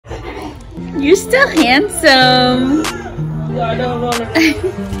You're still handsome. I don't want to.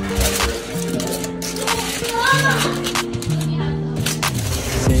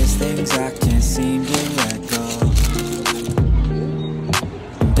 There's things I can't seem to let go,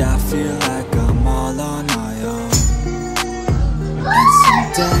 and I feel like I'm all on my own. And some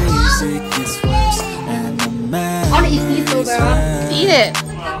days it gets worse, and the memories hurt. Eat it.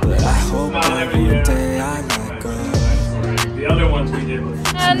 But I hope that one day I let go. The other ones we did was.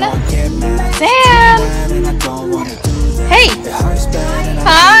 Sam! Hey!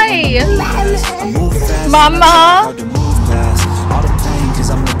 Hi! Mama! All the pain, cause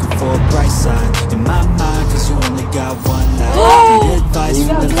I'm looking for a bright side in my mind, cause you only got one life. Need advice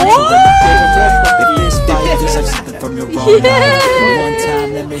from the life. If this fight feels like something from your own life, one time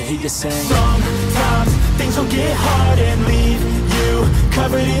let me hear you sing. Sometimes things will get hard and leave you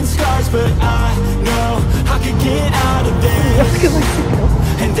covered in scars, but I know I can get out of this.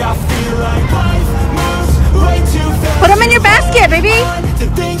 And I feel like life moves way too fast. Put them in your basket, baby.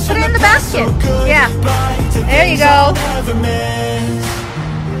 Put it in the basket. Yeah. There you go.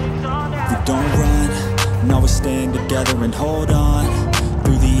 We don't run, no, we stand together and hold on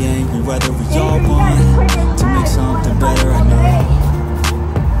through the angry weather. We all want to make something better. I know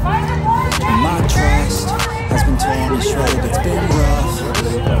my trust has been torn and shredded. It's been rough,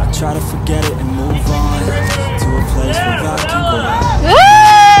 but I try to forget it and move on to a place where I can go.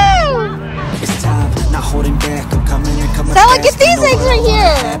 It's time, not holding back. I'm coming and coming. Stella, get these eggs right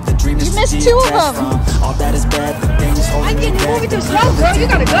here. You missed 2 of them. All that is bad, the things holding me back. Move it too slow, girl. You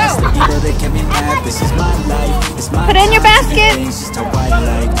gotta go. They get me mad. This is my life. It's my Put it in your basket. just how I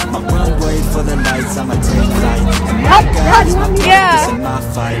like. I'm gonna wait for the lights. I'ma take flight. And my Help, God is my help, purpose yeah. and my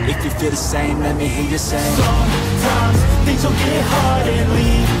fight. If you feel the same, let me hear you say. Sometimes things will get hard and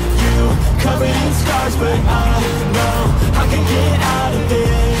leave you covered in scars, but I know I can get out of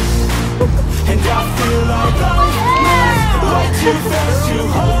this. And I feel like life moves way too fast to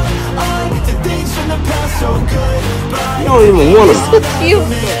hold on to things from the past. So goodbye. You don't even want to. You.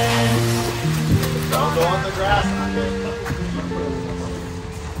 Don't go on the grass.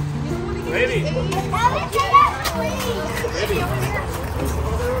 Baby.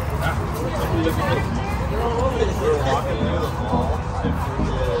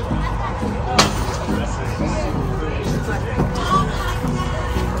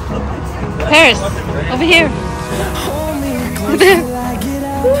 Paris, over here. Over there.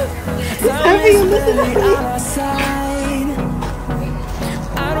 Happy, listen to me.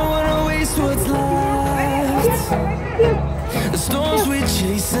 I don't wanna waste what's left. The storms we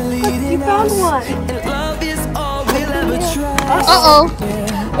chase are leading us, and love is all we'll ever try. Uh-oh.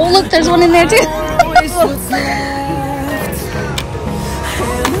 Oh, look, there's one in there, too.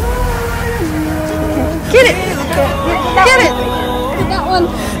 Get it. Get it. That one.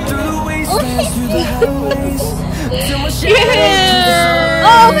 Yeah.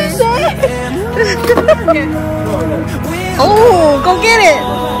 Oh, oh, go get it.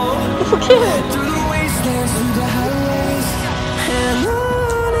 Go get it.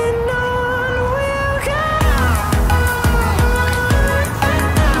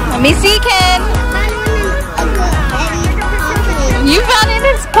 Let me see, Ken. You found it in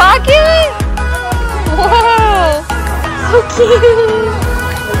his pocket? Whoa. So cute.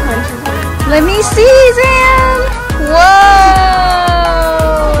 Let me see, Zan. Whoa.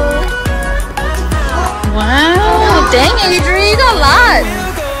 Wow. Dang it, Adri, you got a lot.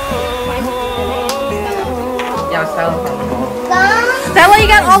 Yeah, Stella. Stella, you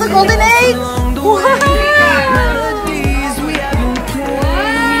got all the golden eggs? Wow.